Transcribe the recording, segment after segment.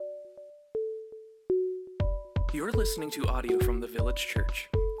You're listening to audio from the Village Church,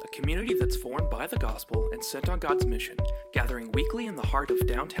 a community that's formed by the gospel and sent on God's mission, gathering weekly in the heart of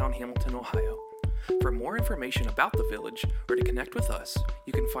downtown Hamilton, Ohio. For more information about the Village or to connect with us,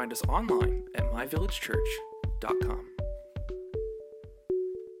 you can find us online at myvillagechurch.com.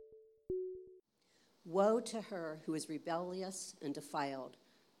 Woe to her who is rebellious and defiled,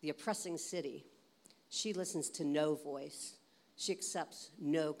 the oppressing city. She listens to no voice. She accepts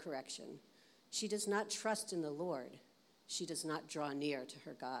no correction. She does not trust in the Lord. She does not draw near to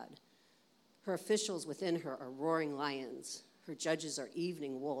her God. Her officials within her are roaring lions. Her judges are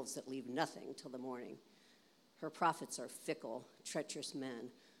evening wolves that leave nothing till the morning. Her prophets are fickle, treacherous men.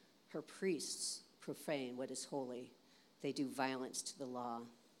 Her priests profane what is holy. They do violence to the law.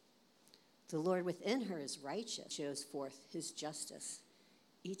 The Lord within her is righteous, shows forth his justice.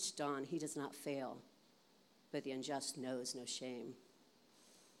 Each dawn he does not fail, but the unjust knows no shame.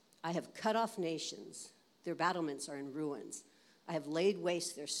 I have cut off nations. Their battlements are in ruins. I have laid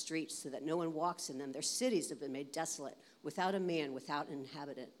waste their streets so that no one walks in them. Their cities have been made desolate, without a man, without an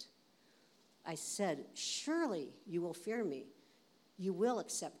inhabitant. I said, surely you will fear me. You will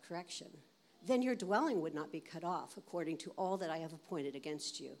accept correction. Then your dwelling would not be cut off according to all that I have appointed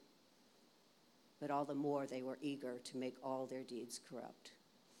against you. But all the more they were eager to make all their deeds corrupt.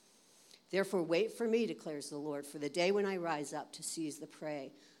 Therefore wait for me, declares the Lord, for the day when I rise up to seize the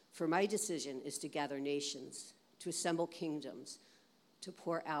prey. For my decision is to gather nations, to assemble kingdoms, to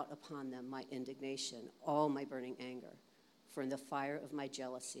pour out upon them my indignation, all my burning anger. For in the fire of my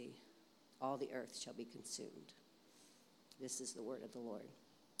jealousy, all the earth shall be consumed. This is the word of the Lord.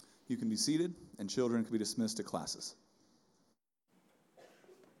 You can be seated, and children can be dismissed to classes.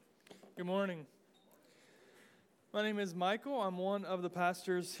 Good morning. My name is Michael. I'm one of the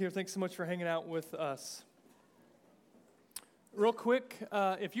pastors here. Thanks so much for hanging out with us. Real quick,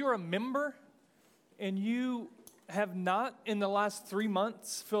 if you're a member and you have not in the last 3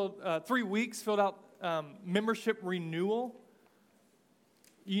 weeks filled out membership renewal,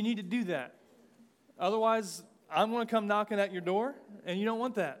 you need to do that. Otherwise, I'm going to come knocking at your door, and you don't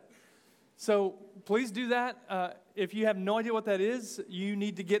want that. So please do that. If you have no idea what that is, you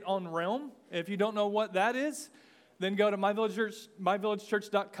need to get on Realm. If you don't know what that is, then go to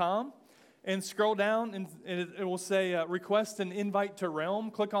myvillagechurch.com and scroll down, and it will say request an invite to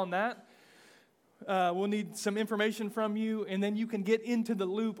Realm. Click on that. We'll need some information from you, and then you can get into the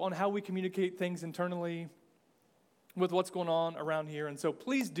loop on how we communicate things internally with what's going on around here. And so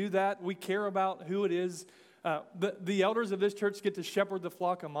please do that. We care about who it is. The elders of this church get to shepherd the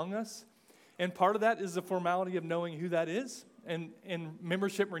flock among us, and part of that is the formality of knowing who that is, and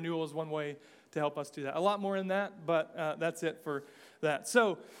membership renewal is one way to help us do that. A lot more in that, but that's it for that.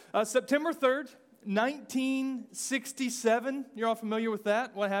 So, September 3rd, 1967. You're all familiar with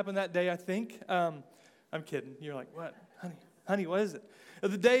that? What happened that day, I think? I'm kidding. You're like, what? Honey, what is it?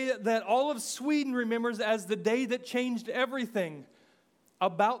 The day that all of Sweden remembers as the day that changed everything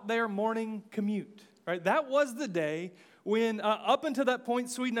about their morning commute. Right? That was the day when, up until that point,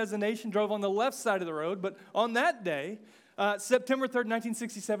 Sweden as a nation drove on the left side of the road. But on that day, September 3rd,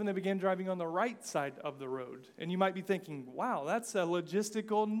 1967, they began driving on the right side of the road. And you might be thinking, wow, that's a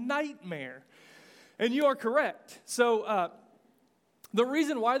logistical nightmare. And you are correct. So the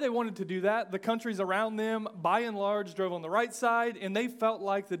reason why they wanted to do that, the countries around them, by and large, drove on the right side, and they felt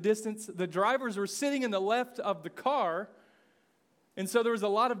like the drivers were sitting in the left of the car, and so there was a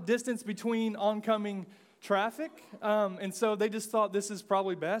lot of distance between oncoming traffic, and so they just thought this is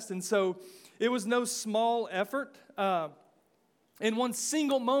probably best. And so it was no small effort. In one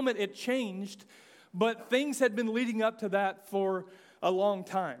single moment, it changed, but things had been leading up to that for a long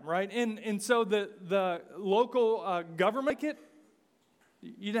time, right? And so the local government, you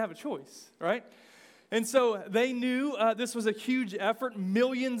didn't have a choice, right? And so they knew this was a huge effort,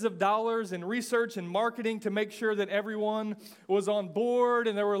 millions of dollars in research and marketing to make sure that everyone was on board,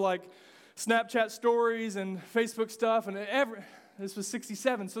 and there were like Snapchat stories and Facebook stuff, and this was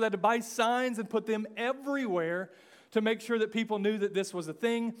 67, so they had to buy signs and put them everywhere to make sure that people knew that this was a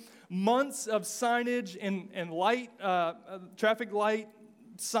thing. Months of signage and light, traffic light,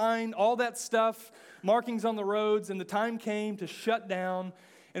 sign, all that stuff, markings on the roads, and the time came to shut down.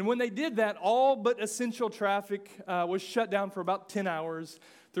 And when they did that, all but essential traffic was shut down for about 10 hours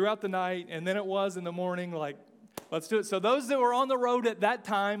throughout the night, and then it was in the morning, like, let's do it. So those that were on the road at that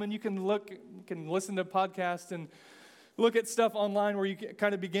time, and you can listen to podcasts and look at stuff online where you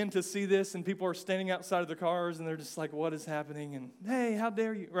kind of begin to see this, and people are standing outside of their cars, and they're just like, what is happening? And, hey, how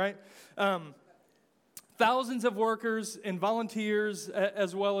dare you, right? Thousands of workers and volunteers,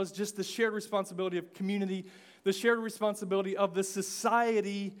 as well as just the shared responsibility of community, the shared responsibility of the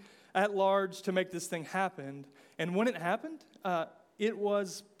society at large to make this thing happen. And when it happened, it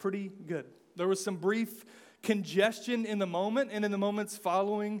was pretty good. There was some brief congestion in the moment and in the moments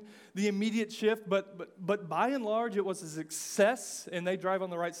following the immediate shift, but by and large, it was a success, and they drive on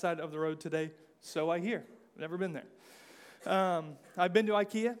the right side of the road today, so I hear. Never been there. I've been to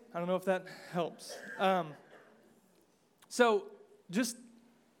IKEA. I don't know if that helps. So just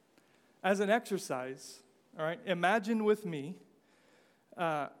as an exercise, all right, imagine with me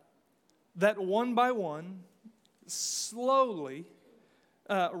that one by one, slowly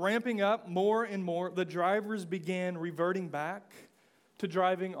ramping up more and more, the drivers began reverting back to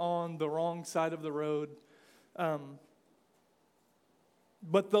driving on the wrong side of the road.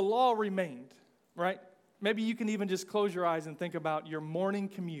 But the law remained, right? Maybe you can even just close your eyes and think about your morning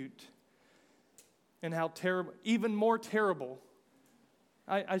commute and how terrible, even more terrible.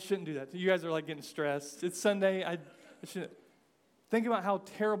 I shouldn't do that. You guys are like getting stressed. It's Sunday. I shouldn't. Think about how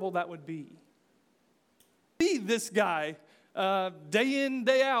terrible that would be. Be this guy day in,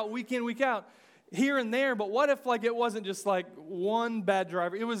 day out, week in, week out, here and there. But what if it wasn't just one bad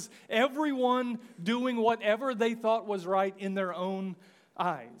driver? It was everyone doing whatever they thought was right in their own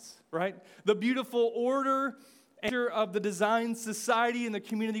eyes, right? The beautiful order of the design society and the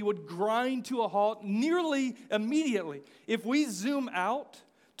community would grind to a halt nearly immediately. If we zoom out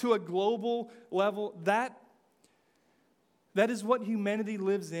to a global level, that is what humanity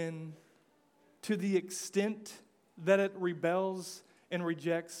lives in, to the extent that it rebels and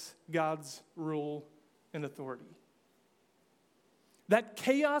rejects God's rule and authority. That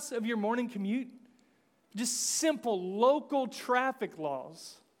chaos of your morning commute, just simple local traffic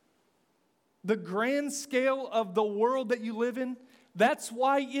laws, the grand scale of the world that you live in, that's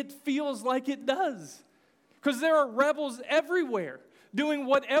why it feels like it does. Because there are rebels everywhere doing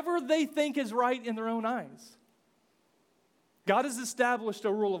whatever they think is right in their own eyes. God has established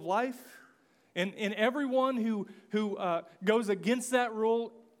a rule of life, and everyone who goes against that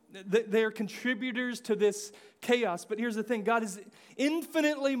rule, they're contributors to this chaos. But here's the thing, God is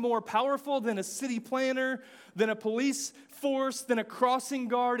infinitely more powerful than a city planner, than a police force, than a crossing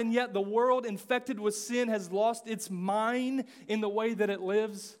guard, and yet the world infected with sin has lost its mind in the way that it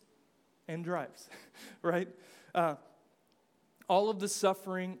lives and drives, right? All of the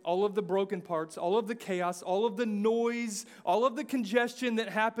suffering, all of the broken parts, all of the chaos, all of the noise, all of the congestion that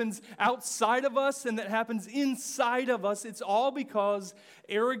happens outside of us and that happens inside of us, it's all because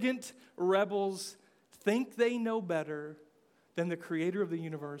arrogant rebels think they know better than the creator of the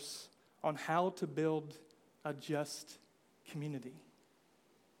universe on how to build a just community.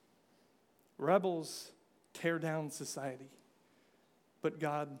 Rebels tear down society, but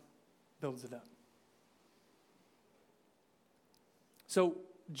God builds it up. So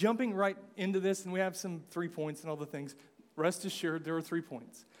jumping right into this, and we have some 3 points and all the things. Rest assured, there are 3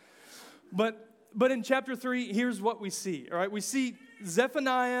 points. But in chapter 3, here's what we see. All right, we see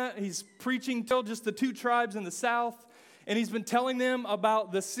Zephaniah. He's preaching to just the 2 tribes in the south, and he's been telling them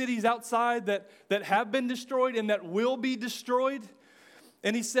about the cities outside that have been destroyed and that will be destroyed.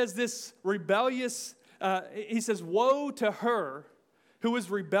 And he says this rebellious. He says, "Woe to her who is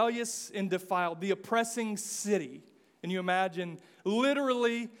rebellious and defiled, the oppressing city." And you imagine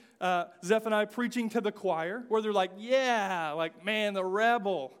literally Zephaniah preaching to the choir where they're like, yeah, man, the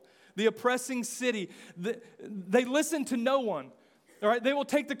rebel, the oppressing city. They listen to no one. All right, they will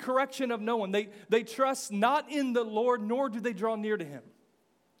take the correction of no one. They trust not in the Lord, nor do they draw near to him.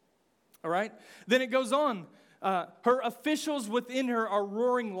 All right, then it goes on. Her officials within her are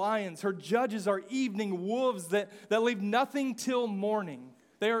roaring lions. Her judges are evening wolves that leave nothing till morning.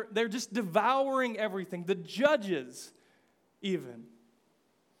 They're just devouring everything. The judges, even.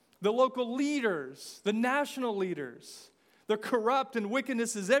 The local leaders, the national leaders. They're corrupt and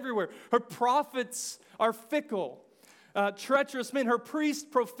wickedness is everywhere. Her prophets are fickle. Treacherous men. Her priests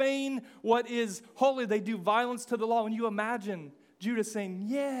profane what is holy. They do violence to the law. And you imagine Judah saying,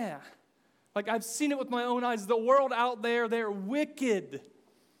 yeah, I've seen it with my own eyes. The world out there, they're wicked.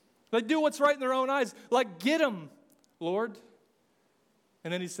 They do what's right in their own eyes. Get them, Lord.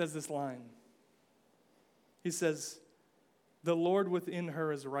 And then he says this line. He says, the Lord within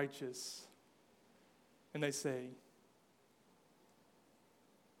her is righteous. And they say,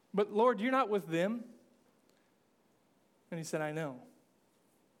 but Lord, you're not with them. And he said, I know,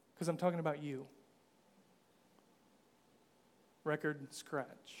 because I'm talking about you. Record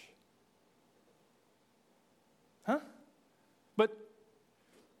scratch. Huh? But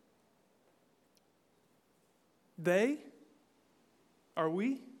they? Are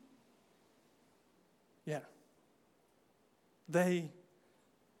we? Yeah. They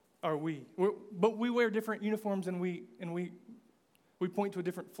are we. But we wear different uniforms and we We point to a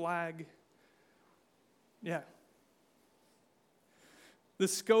different flag. Yeah. The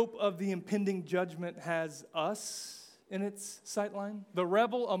scope of the impending judgment has us in its sightline. The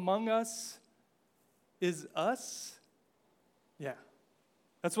rebel among us is us. Yeah.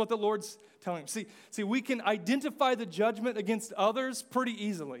 That's what the Lord's telling him. See, we can identify the judgment against others pretty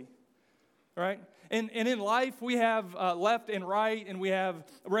easily, right? And in life, we have left and right, and we have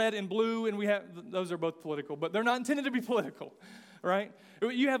red and blue, and those are both political, but they're not intended to be political, right?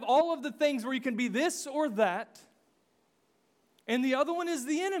 You have all of the things where you can be this or that, and the other one is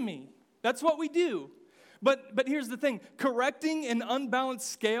the enemy. That's what we do. But here's the thing. Correcting an unbalanced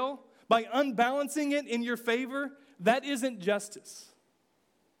scale by unbalancing it in your favor, that isn't justice.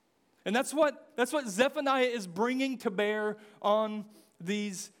 And that's what Zephaniah is bringing to bear on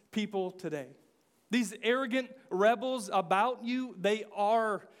these people today. These arrogant rebels about you, they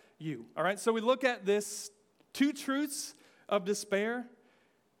are you. All right, so we look at this two truths of despair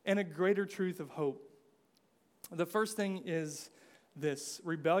and a greater truth of hope. The first thing is this: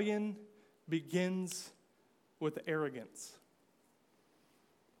 rebellion begins with arrogance.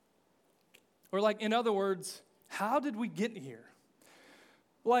 Or in other words, how did we get here?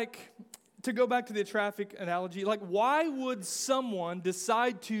 To go back to the traffic analogy, why would someone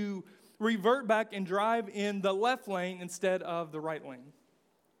decide to revert back and drive in the left lane instead of the right lane?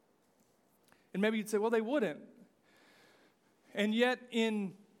 And maybe you'd say, well, they wouldn't. And yet,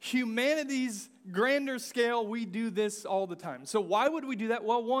 in humanity's grander scale, we do this all the time. So why would we do that?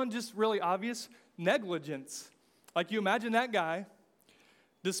 Well, one, just really obvious, negligence. You imagine that guy,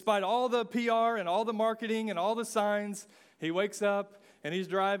 despite all the PR and all the marketing and all the signs, he wakes up and he's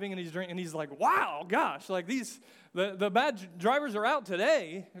driving and he's drinking and he's like, wow, gosh, the bad drivers are out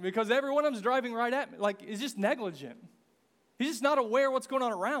today because every one of them's driving right at me. He's just negligent. He's just not aware what's going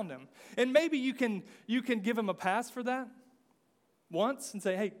on around him. And maybe you can give him a pass for that once and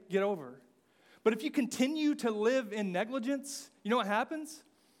say, hey, get over. But if you continue to live in negligence, you know what happens?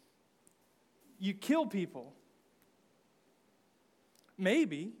 You kill people.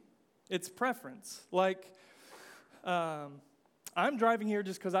 Maybe it's preference. I'm driving here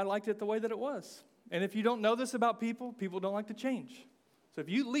just because I liked it the way that it was. And if you don't know this about people, people don't like to change. So if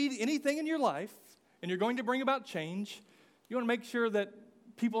you lead anything in your life and you're going to bring about change, you want to make sure that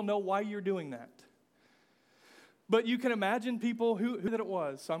people know why you're doing that. But you can imagine people who that it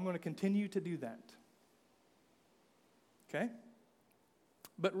was, so I'm going to continue to do that. Okay?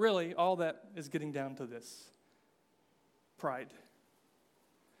 But really, all that is getting down to this: pride.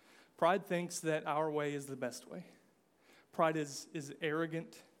 Pride thinks that our way is the best way. Pride is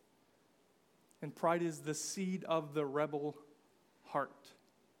arrogant, and pride is the seed of the rebel heart.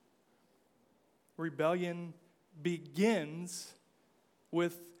 Rebellion begins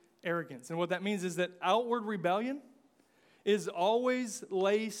with arrogance. And what that means is that outward rebellion is always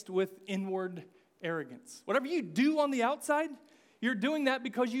laced with inward arrogance. Whatever you do on the outside, you're doing that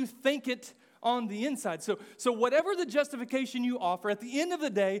because you think it on the inside. So whatever the justification you offer, at the end of the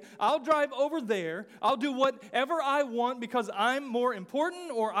day, I'll drive over there, I'll do whatever I want because I'm more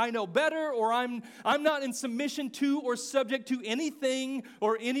important, or I know better, or I'm not in submission to or subject to anything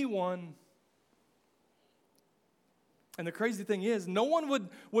or anyone. And the crazy thing is, no one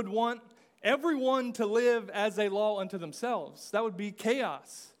would want everyone to live as a law unto themselves. That would be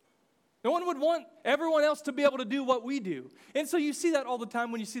chaos. No one would want everyone else to be able to do what we do. And so you see that all the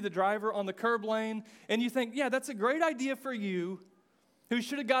time when you see the driver on the curb lane, and you think, yeah, that's a great idea for you, who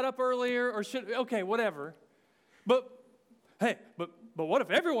should have got up earlier, or okay, whatever. But, hey, but what if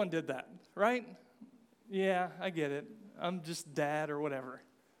everyone did that, right? Yeah, I get it. I'm just dad or whatever.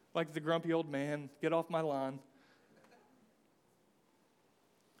 Like the grumpy old man, get off my lawn.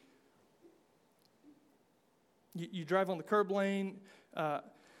 You drive on the curb lane.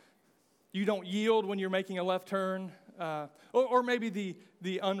 You don't yield when you're making a left turn. Or maybe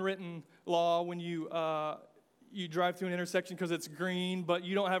the unwritten law when you drive through an intersection because it's green, but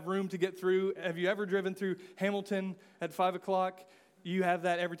you don't have room to get through. Have you ever driven through Hamilton at 5 o'clock? You have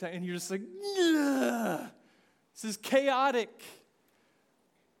that every time, and you're just like, ugh, this is chaotic.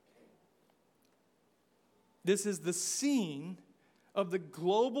 This is the scene of the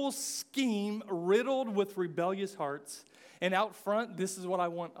global scheme riddled with rebellious hearts. And out front, this is what I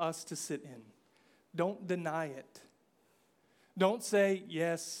want us to sit in. Don't deny it. Don't say,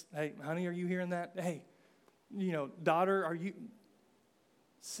 yes, hey, honey, are you hearing that? Hey, daughter, are you?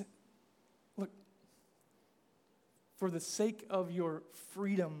 Look, for the sake of your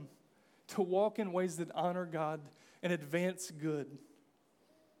freedom to walk in ways that honor God and advance good,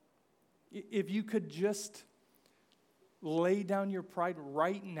 if you could just lay down your pride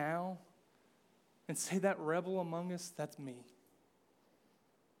right now and say, that rebel among us, that's me.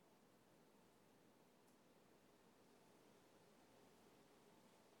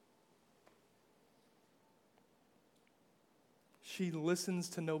 She listens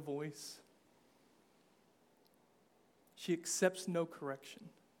to no voice. She accepts no correction.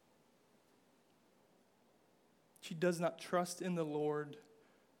 She does not trust in the Lord,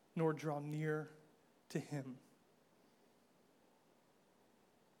 nor draw near to him.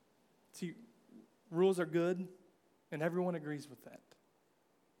 See, rules are good, and everyone agrees with that.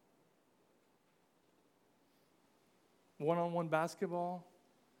 One-on-one basketball,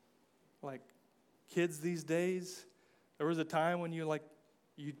 like kids these days, there was a time when you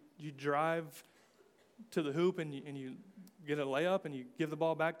drive to the hoop and you get a layup and you give the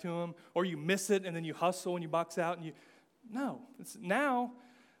ball back to him, or you miss it and then you hustle and you box out and it's now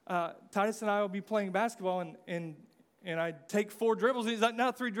Titus and I will be playing basketball and I take 4 dribbles and he's like,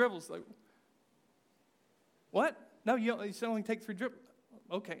 no, 3 dribbles. Like, what? No, you should only take 3 dribbles.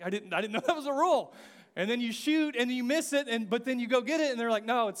 Okay, I didn't know that was a rule. And then you shoot and you miss it, but then you go get it and they're like,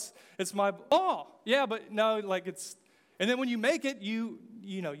 no, it's my ball. Yeah, but no, like it's. And then when you make it, you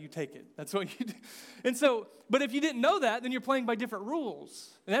take it. That's what you do. And so, but if you didn't know that, then you're playing by different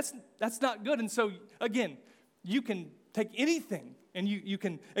rules. And that's not good. And so, again, you can take anything and you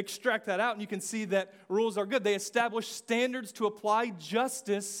can extract that out and you can see that rules are good. They establish standards to apply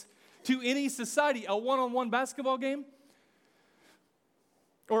justice to any society. A one-on-one basketball game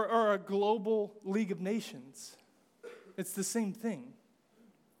or a global League of Nations. It's the same thing.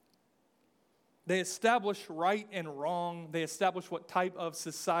 They establish right and wrong. They establish what type of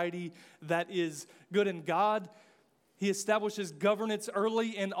society that is good. And God, he establishes governance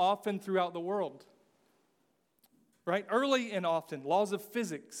early and often throughout the world. Right? Early and often. Laws of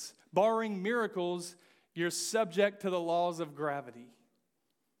physics. Barring miracles, you're subject to the laws of gravity.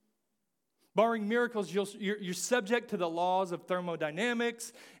 Barring miracles, you're subject to the laws of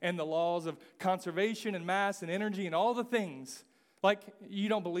thermodynamics and the laws of conservation and mass and energy and all the things. Like, you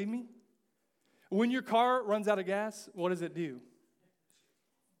don't believe me? When your car runs out of gas, what does it do?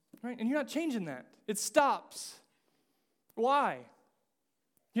 Right? And you're not changing that. It stops. Why?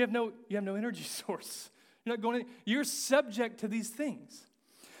 You have no energy source. You're subject to these things.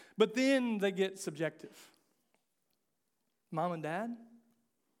 But then they get subjective. Mom and dad?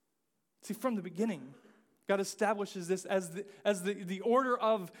 See, from the beginning, God establishes this as the order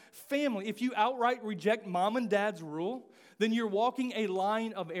of family. If you outright reject mom and dad's rule, then you're walking a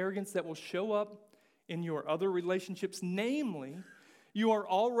line of arrogance that will show up in your other relationships. Namely, you are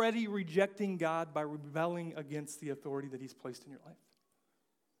already rejecting God by rebelling against the authority that he's placed in your life.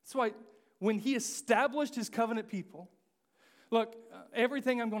 That's why when he established his covenant people, look,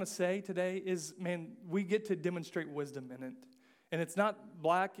 everything I'm going to say today is, we get to demonstrate wisdom in it. And it's not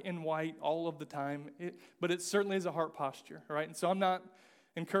black and white all of the time, but it certainly is a heart posture, right? And so I'm not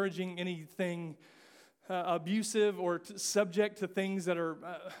encouraging anything abusive or subject to things that are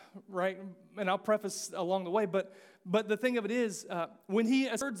right. And I'll preface along the way, but the thing of it is, when he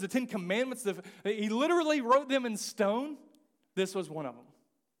asserts the 10 Commandments, he literally wrote them in stone. This was one of them.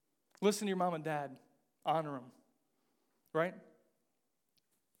 Listen to your mom and dad. Honor them, right?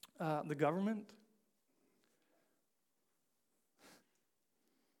 The government.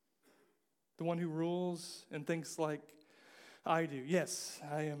 The one who rules and thinks like I do. Yes,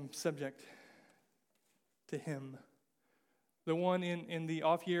 I am subject to him. The one in the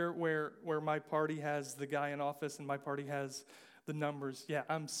off year where my party has the guy in office and my party has the numbers. Yeah,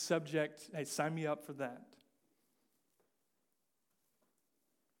 I'm subject. Hey, sign me up for that.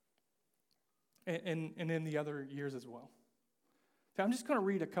 And in the other years as well. So I'm just going to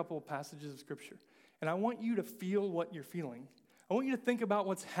read a couple of passages of Scripture. And I want you to feel what you're feeling. I want you to think about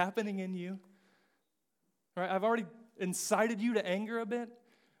what's happening in you. All right, I've already incited you to anger a bit.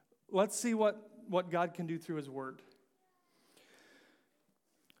 Let's see what God can do through his word.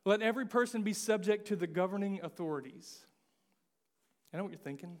 Let every person be subject to the governing authorities. I know what you're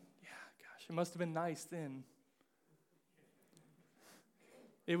thinking. Yeah, gosh, it must have been nice then.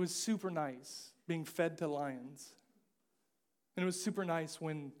 It was super nice being fed to lions. And it was super nice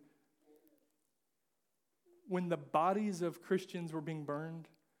when the bodies of Christians were being burned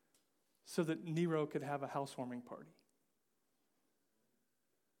so that Nero could have a housewarming party.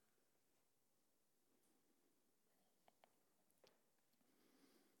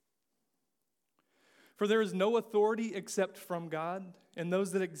 For there is no authority except from God, and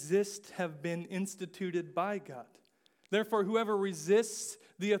those that exist have been instituted by God. Therefore, whoever resists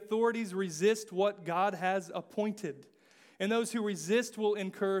the authorities resist what God has appointed. And those who resist will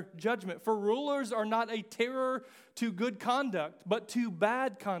incur judgment. For rulers are not a terror to good conduct, but to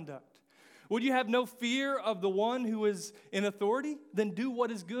bad conduct. Would you have no fear of the one who is in authority? Then do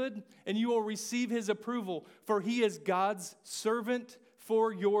what is good, and you will receive his approval, for he is God's servant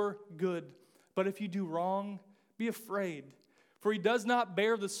for your good. But if you do wrong, be afraid, For he does not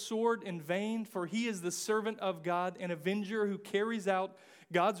bear the sword in vain, for he is the servant of God, an avenger who carries out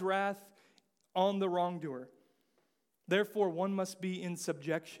God's wrath on the wrongdoer. Therefore, one must be in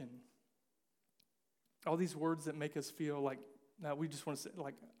subjection. All these words that make us feel like, now we just want to say,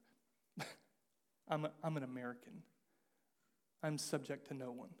 like, I'm an American. I'm subject to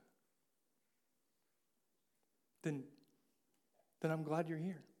no one. Then I'm glad you're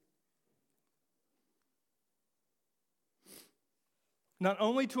here. Not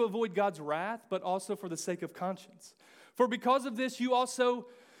only to avoid God's wrath, but also for the sake of conscience. For because of this, you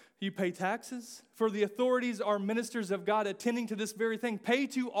pay taxes, for the authorities are ministers of God attending to this very thing. Pay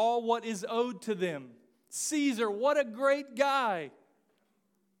to all what is owed to them. Caesar, what a great guy.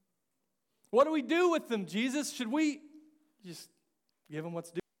 What do we do with them, Jesus? Should we just give them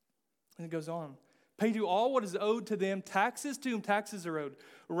what's due? And it goes on. Pay to all what is owed to them. Taxes to whom taxes are owed.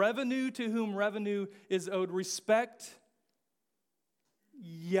 Revenue to whom revenue is owed. Respect.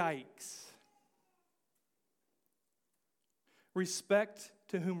 Yikes. Respect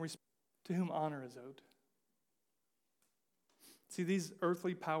to whom honor is owed. See, these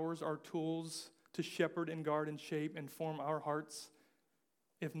earthly powers are tools to shepherd and guard and shape and form our hearts,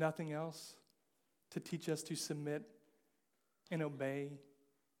 if nothing else, to teach us to submit and obey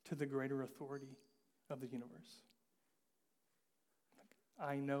to the greater authority of the universe.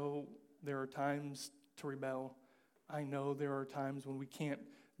 I know there are times to rebel. I know there are times when we can't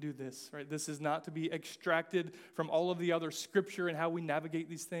do this, right? This is not to be extracted from all of the other scripture and how we navigate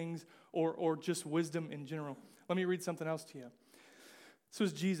these things or just wisdom in general. Let me read something else to you. This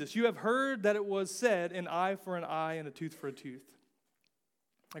was Jesus. You have heard that it was said, an eye for an eye and a tooth for a tooth.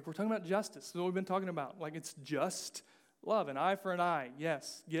 Like, we're talking about justice. That's what we've been talking about. Like, it's just love. An eye for an eye.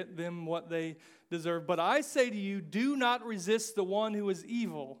 Yes, get them what they deserve. But I say to you, do not resist the one who is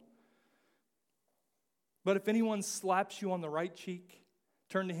evil. But if anyone slaps you on the right cheek,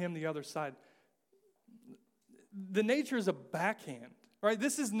 turn to him the other side. The nature is a backhand, right?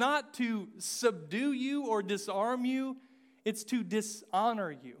 This is not to subdue you or disarm you. It's to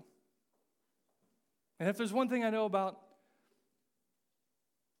dishonor you. And if there's one thing I know about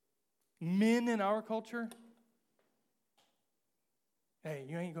men in our culture, hey,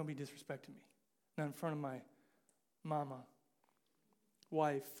 you ain't going to be disrespecting me. Not in front of my mama,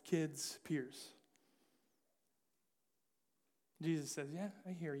 wife, kids, peers. Jesus says, yeah,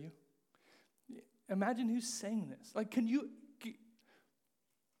 I hear you. Imagine who's saying this. Like,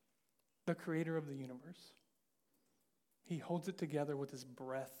 the creator of the universe. He holds it together with his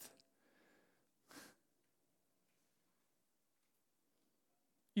breath.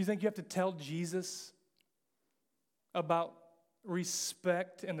 You think you have to tell Jesus about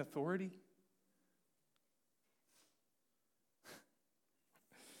respect and authority?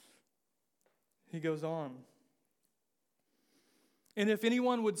 He goes on. And if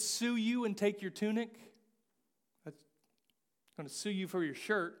anyone would sue you and take your tunic, that's going to sue you for your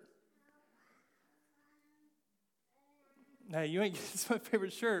shirt. Hey, you ain't, it's my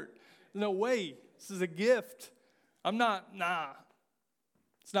favorite shirt. No way. This is a gift. It's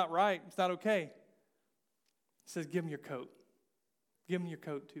not right. It's not okay. He says, give him your coat. Give him your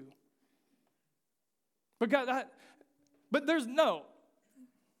coat too. But there's no.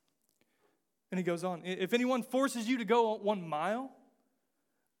 And he goes on. If anyone forces you to go 1 mile,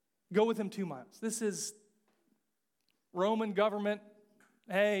 go with him 2 miles. This is Roman government.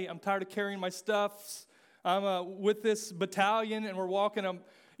 Hey, I'm tired of carrying my stuffs. I'm with this battalion, and we're walking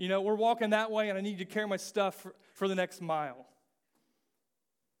that way, and I need to carry my stuff for the next mile.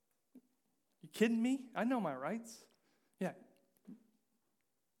 You kidding me? I know my rights. Yeah.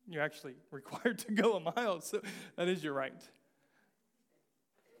 You're actually required to go 1 mile, so that is your right.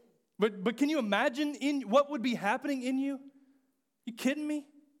 But can you imagine what would be happening in you? You kidding me?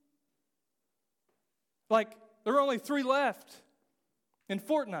 Like, there are only 3 left in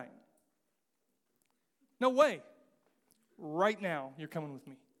Fortnite. No way. Right now, you're coming with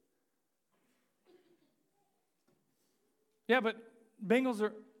me. Yeah, but Bengals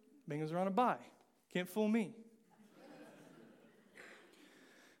are on a bye. Can't fool me.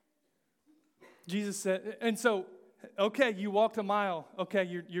 Jesus said, and so, okay, you walked 1 mile. Okay,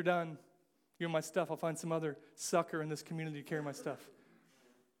 you're done. You're my stuff. I'll find some other sucker in this community to carry my stuff.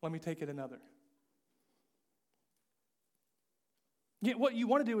 Let me take it another. Yeah, what you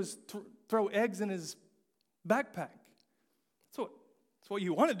want to do is throw eggs in his backpack. That's what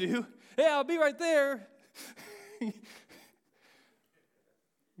you want to do. Yeah, I'll be right there.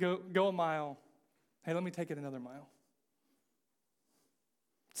 Go 1 mile. Hey, let me take it another mile.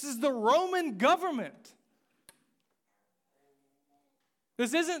 This is the Roman government.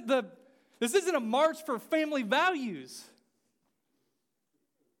 This isn't a march for family values.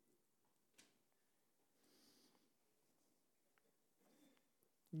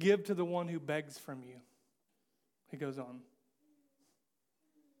 Give to the one who begs from you. He goes on.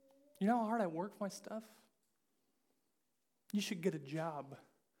 You know how hard I work for my stuff? You should get a job.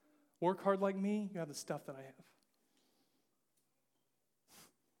 Work hard like me, you have the stuff that I have.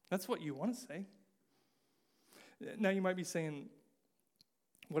 That's what you want to say. Now you might be saying,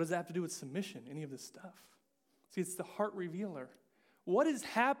 what does that have to do with submission, any of this stuff? See, it's the heart revealer. What is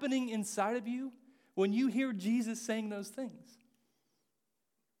happening inside of you when you hear Jesus saying those things?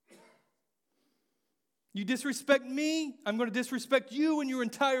 You disrespect me, I'm going to disrespect you and your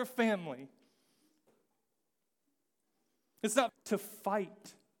entire family. It's not to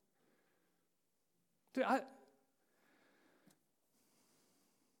fight. Dude, I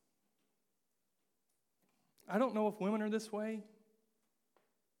don't know if women are this way,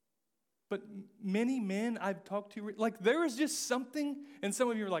 but many men I've talked to, like there is just something, and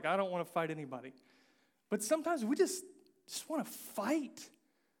some of you are like, I don't want to fight anybody. But sometimes we just want to fight.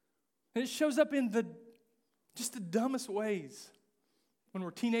 And it shows up in the dumbest ways. When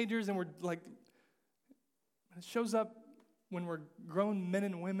we're teenagers and we're like, it shows up when we're grown men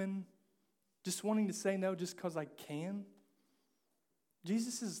and women just wanting to say no just because I can.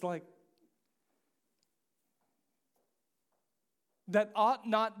 Jesus is like, that ought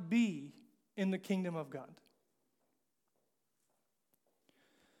not be in the kingdom of God.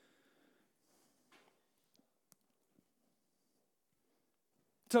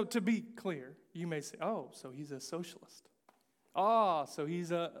 So to be clear, you may say, oh, so he's a socialist. Oh, so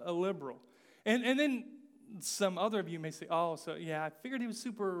he's a liberal. And then some other of you may say, oh, so yeah, I figured he was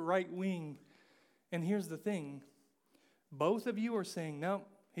super right-wing. And here's the thing. Both of you are saying, no,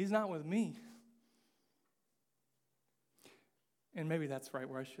 he's not with me. And maybe that's right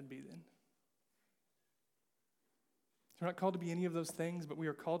where I should be then. We're not called to be any of those things, but we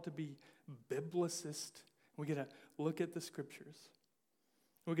are called to be biblicists. We get to look at the scriptures.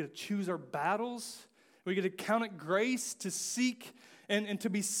 We get to choose our battles. We get to count it grace to seek and to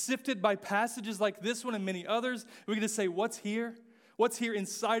be sifted by passages like this one and many others. We get to say, what's here? What's here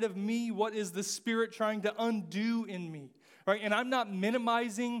inside of me? What is the Spirit trying to undo in me? Right? And I'm not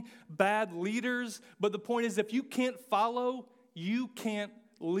minimizing bad leaders, but the point is if you can't follow, you can't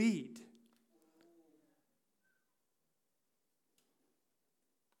lead.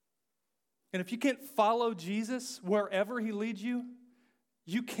 And if you can't follow Jesus wherever he leads you,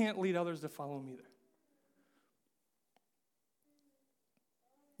 you can't lead others to follow him either.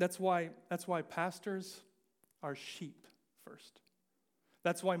 That's why pastors are sheep first.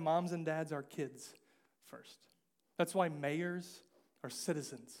 That's why moms and dads are kids first. That's why mayors are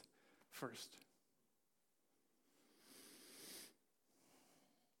citizens first.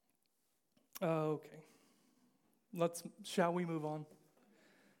 Okay. Shall we move on?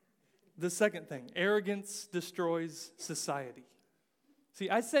 The second thing, arrogance destroys society. See,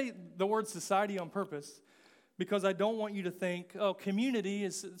 I say the word society on purpose because I don't want you to think, oh, community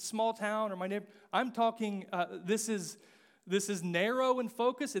is a small town or my neighbor. I'm talking, this is narrow in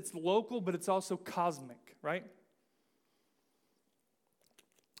focus, it's local, but it's also cosmic, right?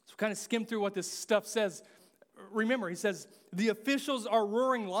 So kind of skim through what this stuff says. Remember, he says, the officials are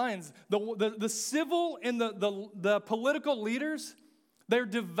roaring lions. The civil and the political leaders, they're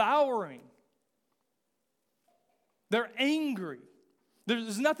devouring. They're angry.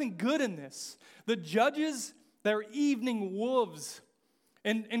 There's nothing good in this. The judges, they're evening wolves.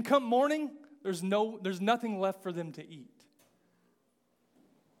 And come morning, there's nothing left for them to eat.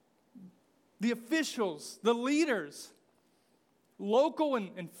 The officials, the leaders, local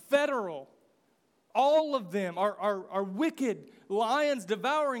and federal, all of them are wicked lions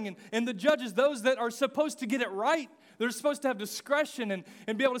devouring. And the judges, those that are supposed to get it right, they're supposed to have discretion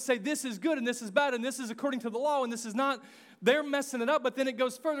and be able to say this is good and this is bad and this is according to the law and this is not. They're messing it up, but then it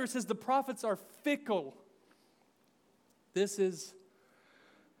goes further. It says the prophets are fickle. This is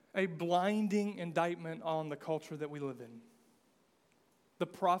a blinding indictment on the culture that we live in. The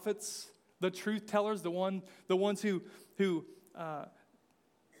prophets, the truth tellers, the ones who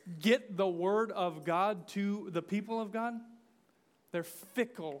get the word of God to the people of God, they're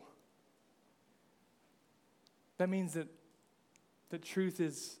fickle. That means that the truth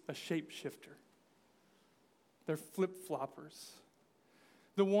is a shapeshifter. They're flip-floppers.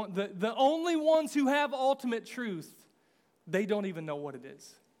 The only ones who have ultimate truth, they don't even know what it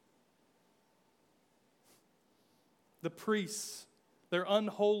is. The priests, they're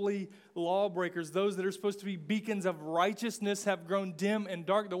unholy lawbreakers. Those that are supposed to be beacons of righteousness have grown dim and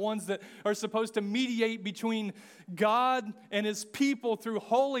dark. The ones that are supposed to mediate between God and his people through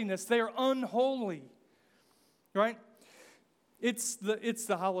holiness, they are unholy. Right? It's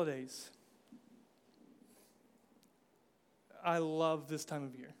the holidays. I love this time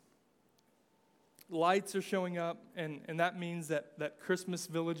of year. Lights are showing up, and that means that Christmas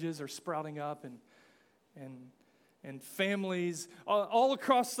villages are sprouting up, and families all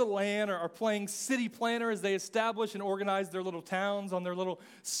across the land are playing city planner as they establish and organize their little towns on their little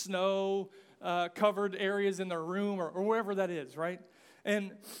snow-covered areas in their room or wherever that is, right?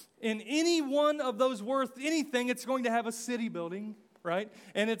 And in any one of those worth anything, it's going to have a city building, right?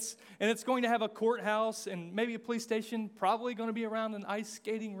 And it's going to have a courthouse and maybe a police station, probably going to be around an ice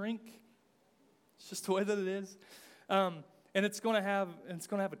skating rink. It's just the way that it is. And it's going to have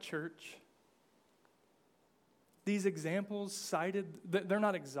a church. These examples cited, they're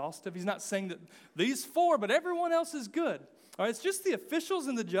not exhaustive. He's not saying that these four, but everyone else is good. All right, it's just the officials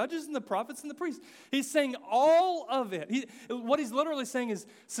and the judges and the prophets and the priests. He's saying all of it. What he's literally saying is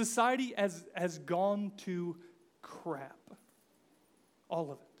society has gone to crap.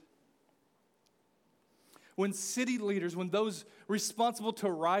 All of it. When city leaders, when those responsible to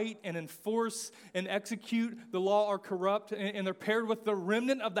write and enforce and execute the law are corrupt, and they're paired with the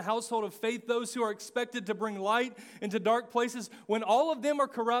remnant of the household of faith, those who are expected to bring light into dark places, when all of them are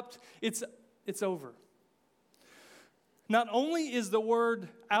corrupt, it's over. Not only is the world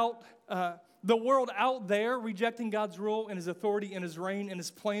out there rejecting God's rule and His authority and His reign and His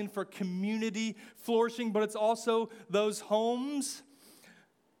plan for community flourishing, but it's also those homes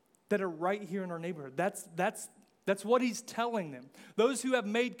that are right here in our neighborhood. That's what he's telling them. Those who have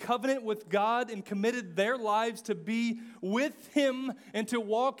made covenant with God and committed their lives to be with Him and to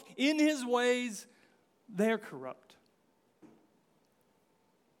walk in His ways, they're corrupt.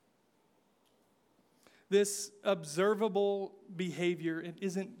 This observable behavior, it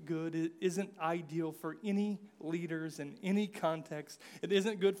isn't good. It isn't ideal for any leaders in any context. It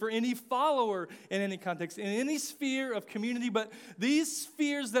isn't good for any follower in any context, in any sphere of community. But these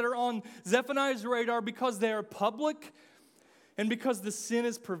spheres that are on Zephaniah's radar, because they are public and because the sin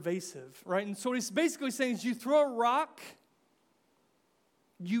is pervasive, right? And so what he's basically saying is you throw a rock,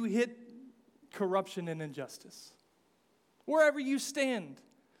 you hit corruption and injustice. Wherever you stand.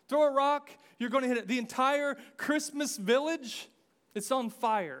 Throw a rock, you're going to hit it. The entire Christmas village, it's on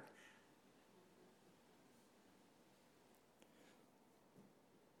fire.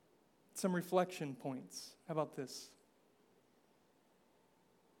 Some reflection points. How about this?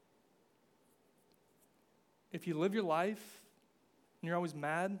 If you live your life and you're always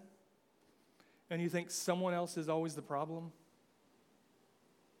mad and you think someone else is always the problem,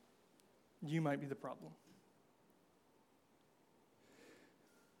 you might be the problem.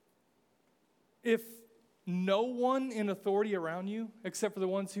 If no one in authority around you, except for the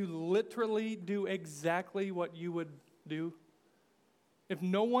ones who literally do exactly what you would do, if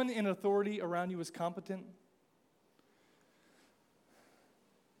no one in authority around you is competent,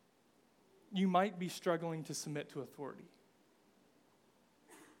 you might be struggling to submit to authority.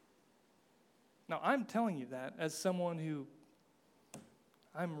 Now, I'm telling you that as someone who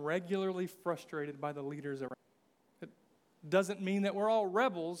I'm regularly frustrated by the leaders around. Doesn't mean that we're all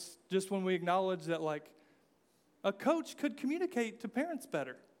rebels just when we acknowledge that, like, a coach could communicate to parents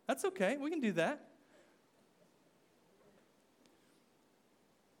better. That's okay. We can do that.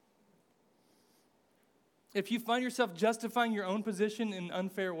 If you find yourself justifying your own position in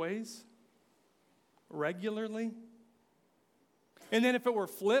unfair ways regularly, and then if it were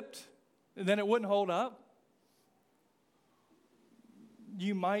flipped, then it wouldn't hold up,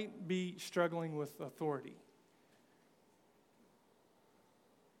 you might be struggling with authority.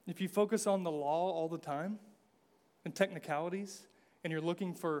 If you focus on the law all the time and technicalities, and you're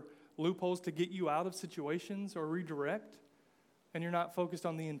looking for loopholes to get you out of situations or redirect, and you're not focused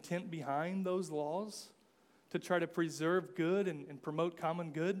on the intent behind those laws to try to preserve good and promote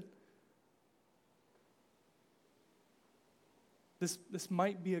common good, this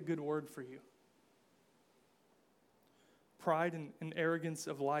might be a good word for you. Pride and arrogance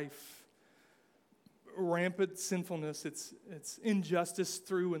of life, rampant sinfulness, it's injustice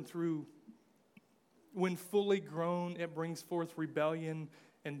through and through. When fully grown, it brings forth rebellion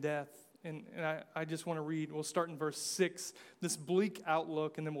and death. And I just want to read, we'll start in verse 6, this bleak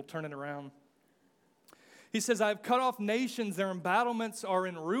outlook, and then we'll turn it around. He says, I have cut off nations, their embattlements are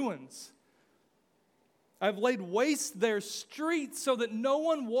in ruins. I've laid waste their streets so that no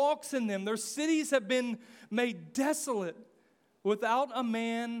one walks in them. Their cities have been made desolate, without a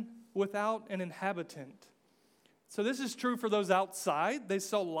man, without an inhabitant. So this is true for those outside. They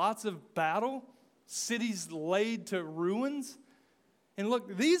saw lots of battle, cities laid to ruins. And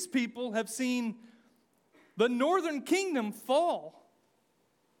look, these people have seen the northern kingdom fall,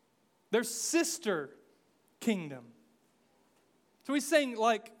 their sister kingdom. So he's saying,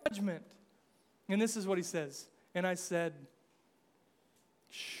 like, judgment. And this is what he says. And I said,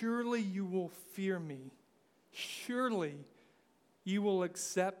 surely you will fear me. Surely you will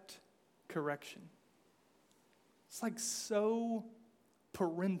accept correction. It's like so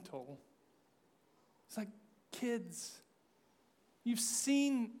parental. It's like, kids, you've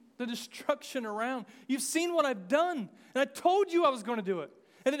seen the destruction around. You've seen what I've done. And I told you I was going to do it.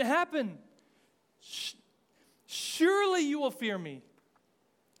 And it happened. Surely you will fear me.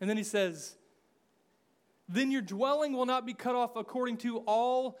 And then he says, then your dwelling will not be cut off according to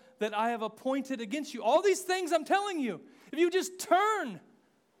all that I have appointed against you. All these things I'm telling you, if you just turn.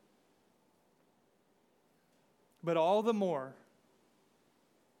 But all the more,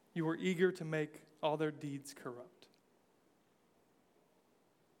 you were eager to make all their deeds corrupt.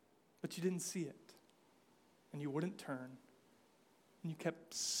 But you didn't see it. And you wouldn't turn. And you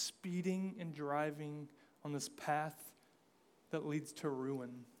kept speeding and driving on this path that leads to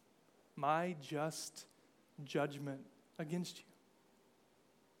ruin. My just judgment against you.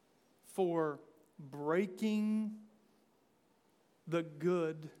 For breaking the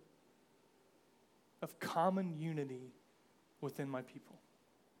good of common unity within my people.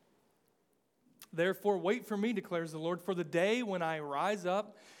 Therefore, wait for me, declares the Lord, for the day when I rise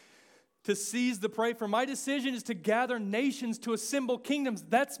up to seize the prey. For my decision is to gather nations, to assemble kingdoms.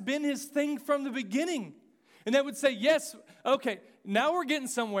 That's been his thing from the beginning. And they would say, yes, okay, now we're getting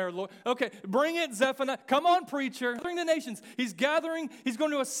somewhere, Lord. Okay, bring it, Zephaniah. Come on, preacher. Bring the nations. He's gathering. He's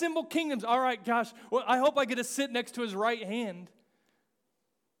going to assemble kingdoms. All right, gosh, well, I hope I get to sit next to his right hand.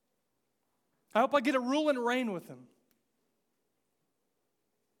 I hope I get to rule and reign with him.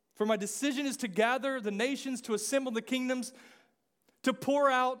 For my decision is to gather the nations, to assemble the kingdoms, to pour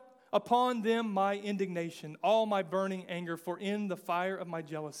out upon them my indignation, all my burning anger, for in the fire of my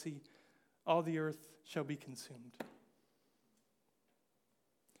jealousy, all the earth shall be consumed.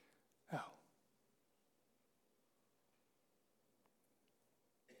 Oh.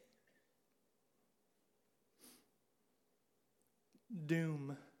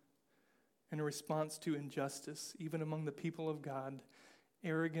 Doom in response to injustice, even among the people of God.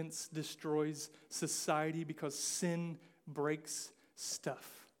 Arrogance destroys society because sin breaks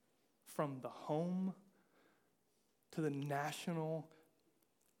stuff. From the home to the national,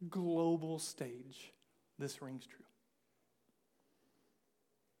 global stage, this rings true.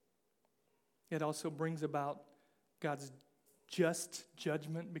 It also brings about God's just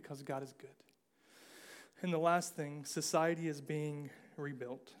judgment because God is good. And the last thing, society is being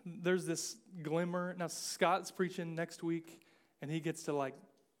rebuilt. There's this glimmer. Now, Scott's preaching next week, and he gets to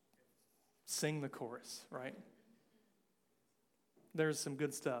sing the chorus, right? There's some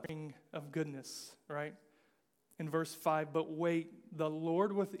good stuff of goodness, right? In verse 5, but wait, the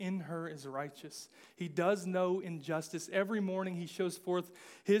Lord within her is righteous. He does no injustice. Every morning he shows forth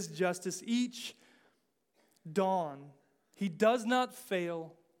his justice. Each dawn, he does not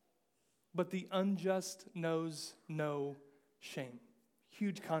fail, but the unjust knows no shame.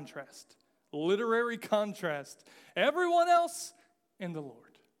 Huge contrast. Literary contrast. Everyone else and the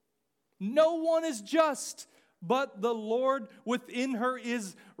Lord. No one is just, but the Lord within her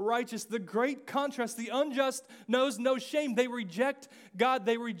is righteous. The great contrast. The unjust knows no shame. They reject God.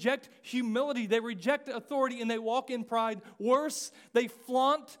 They reject humility. They reject authority, and they walk in pride. Worse, they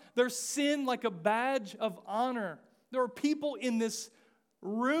flaunt their sin like a badge of honor. There are people in this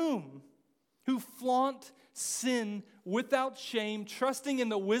room who flaunt sin without shame, trusting in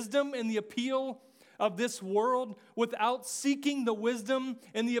the wisdom and the appeal of this world without seeking the wisdom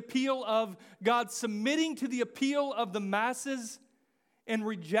and the appeal of God, submitting to the appeal of the masses and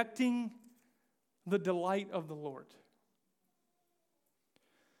rejecting the delight of the Lord.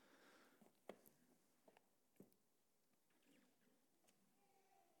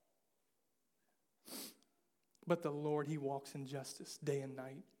 But the Lord, he walks in justice day and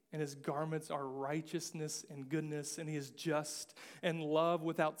night. And his garments are righteousness and goodness, and he is just and love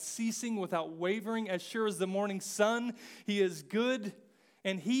without ceasing, without wavering, as sure as the morning sun. He is good,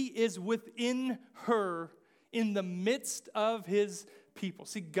 and he is within her in the midst of his people.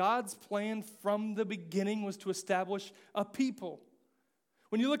 See, God's plan from the beginning was to establish a people.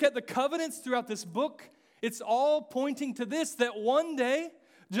 When you look at the covenants throughout this book, it's all pointing to this, that one day,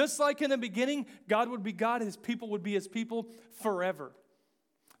 just like in the beginning, God would be God, his people would be his people forever.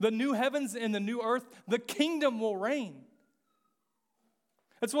 The new heavens and the new earth, the kingdom will reign.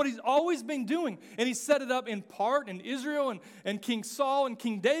 That's what he's always been doing. And he set it up in part in Israel and King Saul and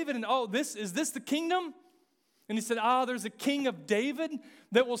King David. And is this the kingdom? And he said, there's a king of David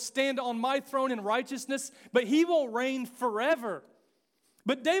that will stand on my throne in righteousness, but he will reign forever.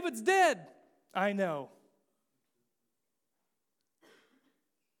 But David's dead. I know.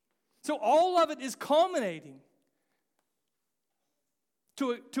 So all of it is culminating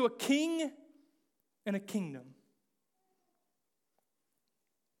to a king and a kingdom.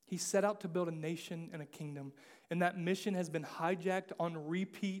 He set out to build a nation and a kingdom. And that mission has been hijacked on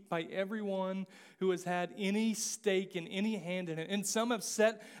repeat by everyone who has had any stake in any hand in it. And some have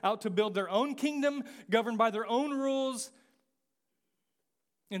set out to build their own kingdom, governed by their own rules.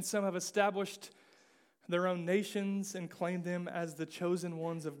 And some have established their own nations and claimed them as the chosen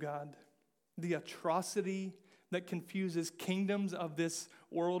ones of God. The atrocity that confuses kingdoms of this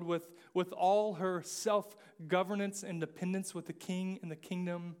world with all her self-governance and dependence with the king and the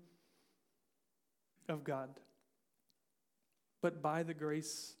kingdom of God. But by the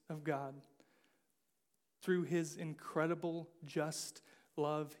grace of God, through his incredible just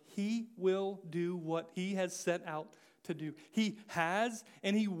love, he will do what he has set out to do. He has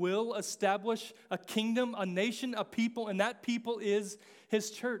and he will establish a kingdom, a nation, a people, and that people is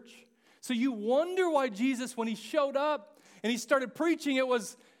his church. So you wonder why Jesus, when he showed up and he started preaching, it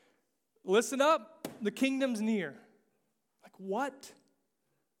was, listen up, the kingdom's near. Like what?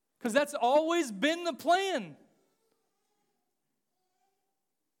 Because that's always been the plan.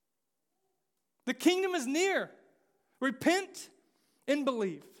 The kingdom is near. Repent and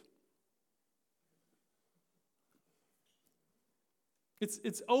believe.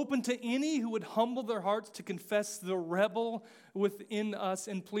 It's open to any who would humble their hearts to confess the rebel within us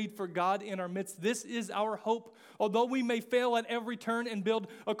and plead for God in our midst. This is our hope. Although we may fail at every turn and build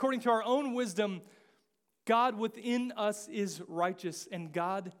according to our own wisdom, God within us is righteous, and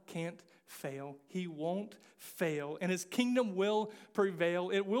God can't fail. He won't fail, and his kingdom will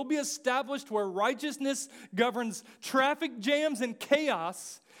prevail. It will be established where righteousness governs traffic jams and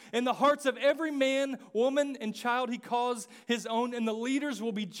chaos in the hearts of every man, woman, and child he calls his own, and the leaders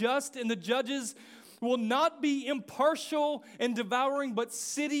will be just, and the judges will not be impartial and devouring, but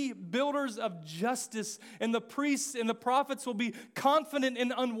city builders of justice. And the priests and the prophets will be confident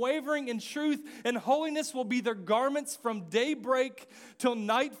and unwavering in truth, and holiness will be their garments from daybreak till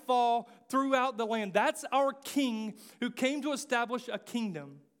nightfall throughout the land. That's our king who came to establish a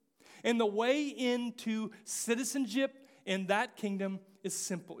kingdom. And the way into citizenship in that kingdom is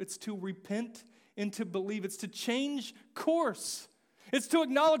simple. It's to repent and to believe. It's to change course. It's to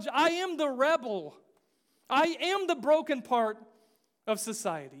acknowledge, I am the rebel. I am the broken part of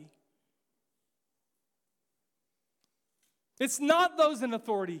society. It's not those in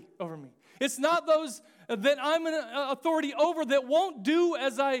authority over me. It's not those that I'm in authority over that won't do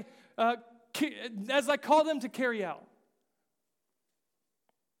as I call them to carry out.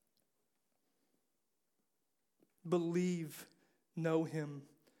 Believe, know him,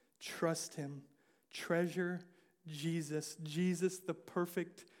 trust him, treasure Jesus. Jesus, the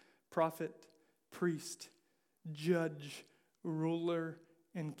perfect prophet, priest, judge, ruler,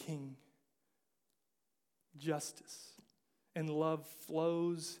 and king. Justice and love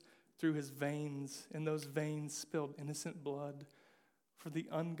flows through his veins, and those veins spilled innocent blood for the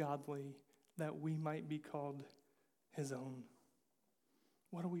ungodly, that we might be called his own.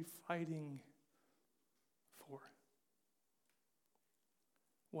 What are we fighting for?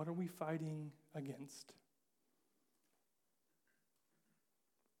 What are we fighting against?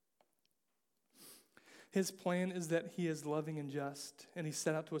 His plan is that he is loving and just, and he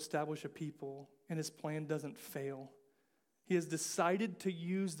set out to establish a people, and his plan doesn't fail. He has decided to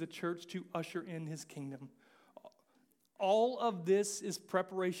use the church to usher in his kingdom. All of this is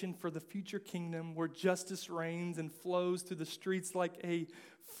preparation for the future kingdom where justice reigns and flows through the streets like a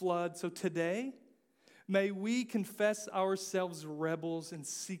flood. So today, may we confess ourselves rebels and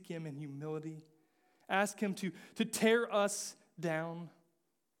seek him in humility. Ask him to tear us down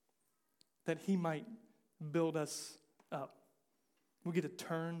that he might build us up. We get to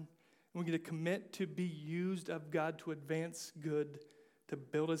turn and we get to commit to be used of God to advance good, to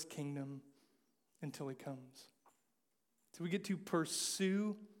build his kingdom until he comes. So we get to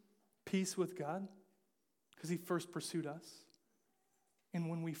pursue peace with God because he first pursued us. And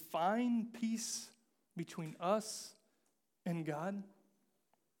when we find peace between us and God,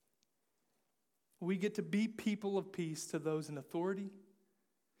 we get to be people of peace to those in authority,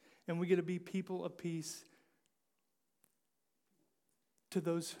 and we get to be people of peace to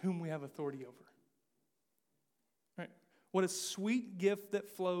those whom we have authority over. Right? What a sweet gift that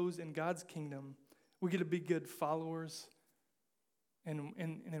flows in God's kingdom. We get to be good followers, and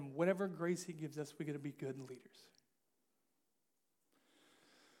in whatever grace he gives us, we get to be good leaders.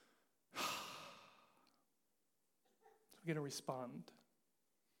 So we get to respond.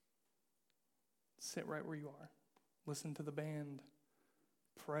 Sit right where you are. Listen to the band.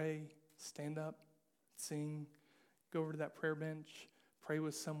 Pray. Stand up. Sing. Go over to that prayer bench. Pray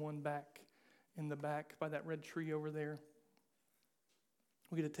with someone back in the back by that red tree over there.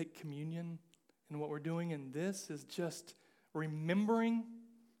 We get to take communion, and what we're doing in this is just remembering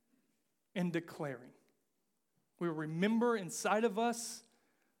and declaring. We remember inside of us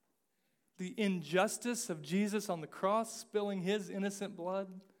the injustice of Jesus on the cross, spilling his innocent blood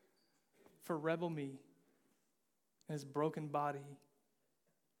for rebel me, and his broken body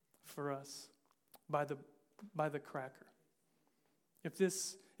for us by the cracker.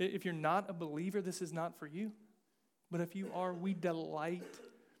 If you're not a believer, this is not for you. But if you are, we delight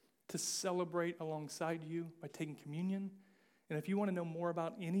to celebrate alongside you by taking communion. And if you want to know more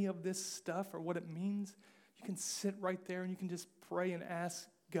about any of this stuff or what it means, you can sit right there and you can just pray and ask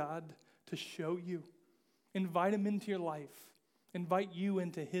God to show you. Invite him into your life. Invite you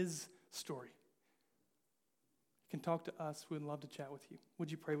into his story. You can talk to us. We'd love to chat with you. Would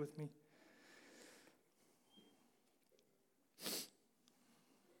you pray with me?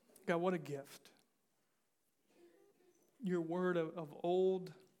 God, what a gift. Your word of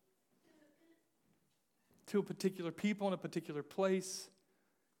old to a particular people in a particular place,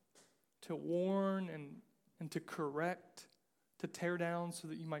 to warn and to correct, to tear down so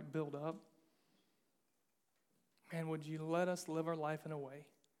that you might build up. Man, would you let us live our life in a way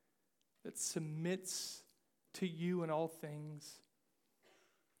that submits to you in all things?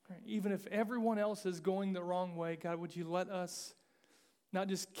 Even if everyone else is going the wrong way, God, would you let us not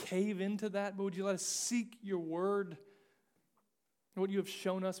just cave into that, but would you let us seek your word and what you have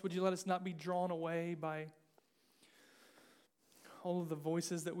shown us? Would you let us not be drawn away by all of the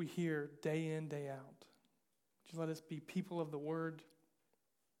voices that we hear day in, day out? Would you let us be people of the word?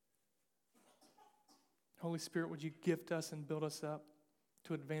 Holy Spirit, would you gift us and build us up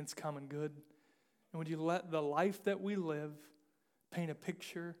to advance common good? And would you let the life that we live paint a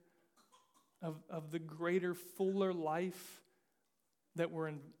picture of the greater, fuller life that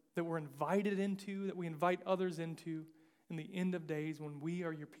we're invited into, that we invite others into in the end of days when we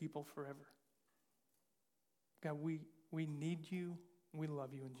are your people forever. God, we need you. We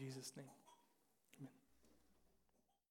love you in Jesus' name.